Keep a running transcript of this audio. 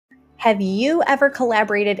Have you ever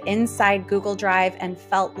collaborated inside Google Drive and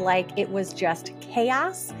felt like it was just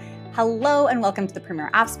chaos? Hello and welcome to the Premier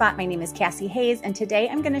Ops Spot. My name is Cassie Hayes, and today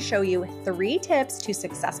I'm going to show you 3 tips to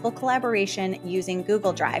successful collaboration using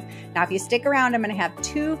Google Drive. Now, if you stick around, I'm going to have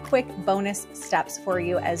 2 quick bonus steps for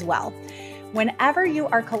you as well. Whenever you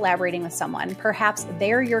are collaborating with someone, perhaps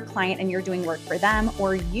they're your client and you're doing work for them,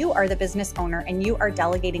 or you are the business owner and you are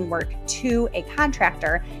delegating work to a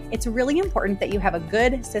contractor, it's really important that you have a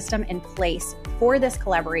good system in place for this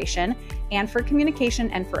collaboration and for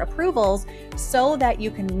communication and for approvals so that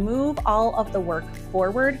you can move all of the work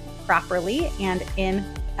forward properly and in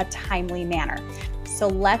a timely manner. So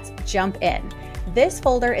let's jump in. This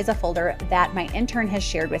folder is a folder that my intern has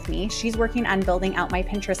shared with me. She's working on building out my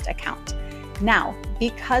Pinterest account. Now,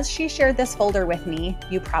 because she shared this folder with me,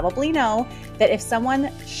 you probably know that if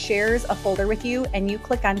someone shares a folder with you and you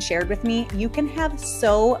click on shared with me, you can have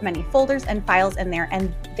so many folders and files in there,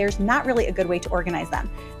 and there's not really a good way to organize them.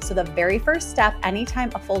 So the very first step,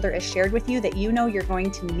 anytime a folder is shared with you that you know you're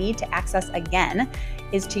going to need to access again,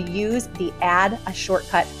 is to use the add a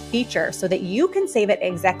shortcut feature so that you can save it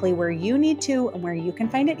exactly where you need to and where you can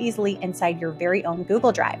find it easily inside your very own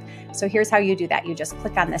Google Drive. So here's how you do that. You just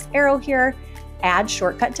click on this arrow here, add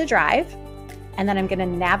shortcut to Drive, and then I'm going to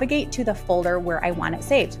navigate to the folder where I want it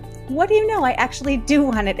saved. What do you know? I actually do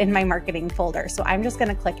want it in my marketing folder. So I'm just going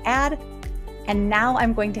to click add, and now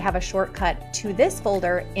I'm going to have a shortcut to this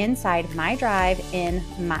folder inside my Drive in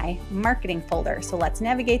my marketing folder. So let's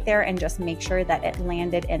navigate there and just make sure that it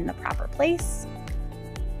landed in the proper place.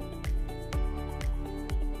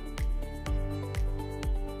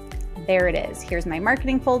 There it is. Here's my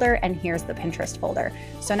marketing folder and here's the Pinterest folder.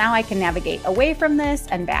 So now I can navigate away from this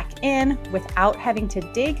and back in without having to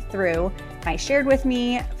dig through my shared with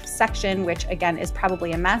me section, which again is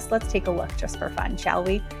probably a mess. Let's take a look just for fun, shall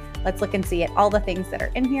we? Let's look and see at all the things that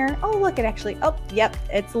are in here. Oh, look, it actually, oh, yep,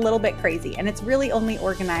 it's a little bit crazy, and it's really only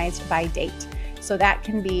organized by date. So that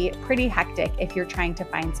can be pretty hectic if you're trying to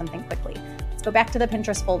find something quickly. Let's go back to the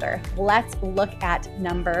Pinterest folder. Let's look at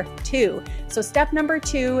number 2. So step number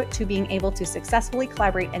 2 to being able to successfully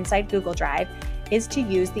collaborate inside Google Drive is to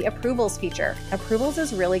use the approvals feature. Approvals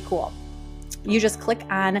is really cool. You just click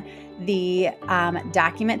on the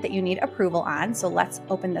document that you need approval on. So let's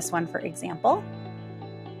open this one, for example.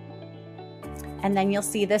 And then you'll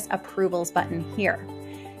see this approvals button here.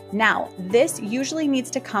 Now, this usually needs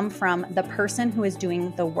to come from the person who is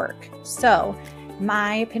doing the work. So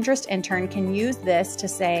my Pinterest intern can use this to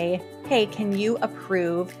say, hey, can you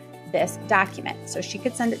approve this document? So she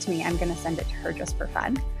could send it to me. I'm going to send it to her just for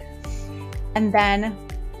fun. And then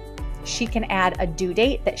she can add a due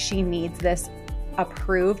date that she needs this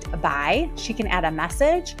approved by. She can add a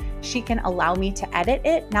message. She can allow me to edit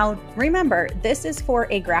it. Now, remember, this is for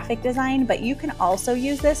a graphic design, but you can also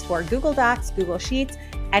use this for Google Docs, Google Sheets,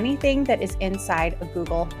 anything that is inside a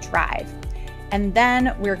Google Drive. And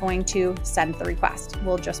then we're going to send the request.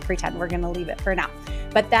 We'll just pretend we're going to leave it for now.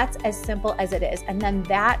 But that's as simple as it is. And then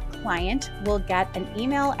that client will get an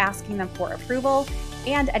email asking them for approval.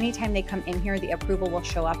 And anytime they come in here, the approval will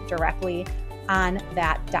show up directly on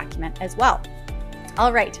that document as well.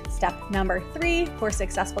 All right, step number 3 for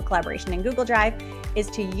successful collaboration in Google Drive is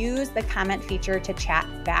to use the comment feature to chat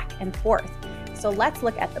back and forth. So let's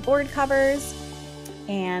look at the board covers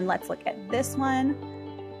and let's look at this one.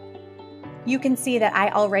 You can see that I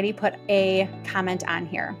already put a comment on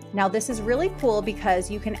here. Now this is really cool because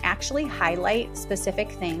you can actually highlight specific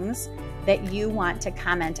things that you want to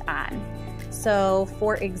comment on. So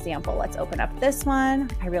for example, let's open up this one.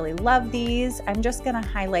 I really love these. I'm just gonna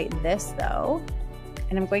highlight this though.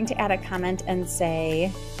 And I'm going to add a comment and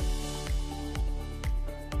say,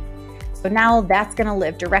 so now that's going to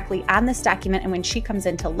live directly on this document. And when she comes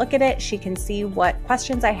in to look at it, she can see what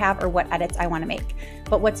questions I have or what edits I want to make.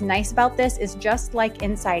 But what's nice about this is just like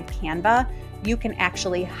inside Canva, you can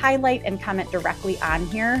actually highlight and comment directly on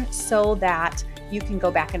here so that you can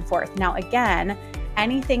go back and forth. Now, again,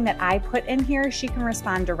 anything that I put in here, she can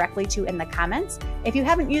respond directly to in the comments. If you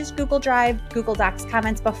haven't used Google Drive, Google Docs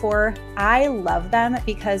comments before, I love them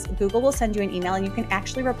because Google will send you an email and you can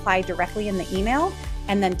actually reply directly in the email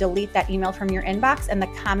and then delete that email from your inbox, and the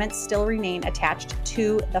comments still remain attached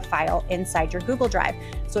to the file inside your Google Drive.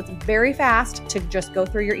 So it's very fast to just go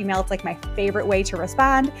through your email. It's like my favorite way to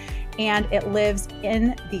respond, and it lives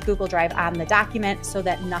in the Google Drive on the document so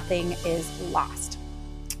that nothing is lost.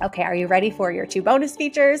 Okay, are you ready for your 2 bonus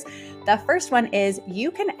features? The first one is you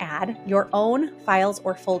can add your own files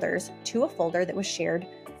or folders to a folder that was shared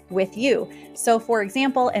with you. So for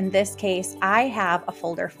example, in this case, I have a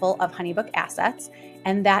folder full of Honeybook assets,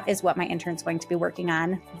 and that is what my intern's going to be working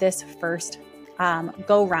on this first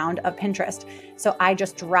go round of Pinterest. So I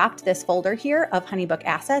just dropped this folder here of Honeybook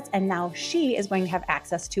assets, and now she is going to have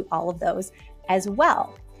access to all of those as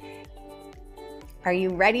well. Are you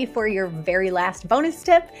ready for your very last bonus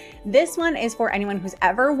tip? This one is for anyone who's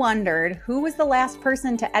ever wondered who was the last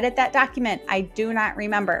person to edit that document. I do not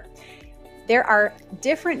remember. There are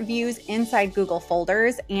different views inside Google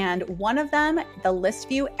folders, and one of them, the list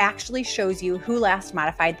view, actually shows you who last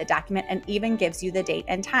modified the document and even gives you the date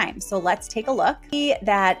and time. So let's take a look. See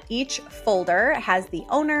that each folder has the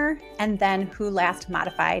owner and then who last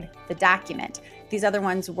modified the document. These other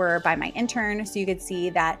ones were by my intern, so you could see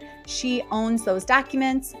that she owns those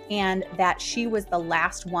documents and that she was the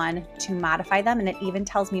last one to modify them, and it even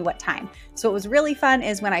tells me what time. So what was really fun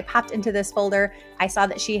is when I popped into this folder, I saw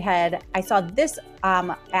that I saw this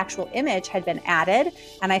actual image had been added,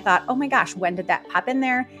 and I thought, oh my gosh, when did that pop in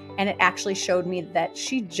there? And it actually showed me that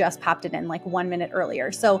she just popped it in like 1 minute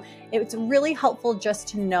earlier. So it's really helpful just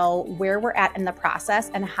to know where we're at in the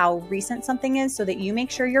process and how recent something is, so that you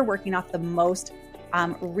make sure you're working off the most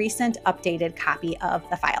recent updated copy of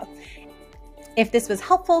the file. If this was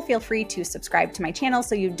helpful, feel free to subscribe to my channel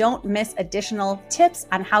so you don't miss additional tips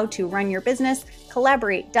on how to run your business,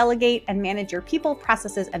 collaborate, delegate, and manage your people,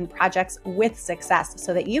 processes, and projects with success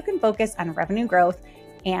so that you can focus on revenue growth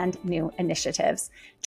and new initiatives.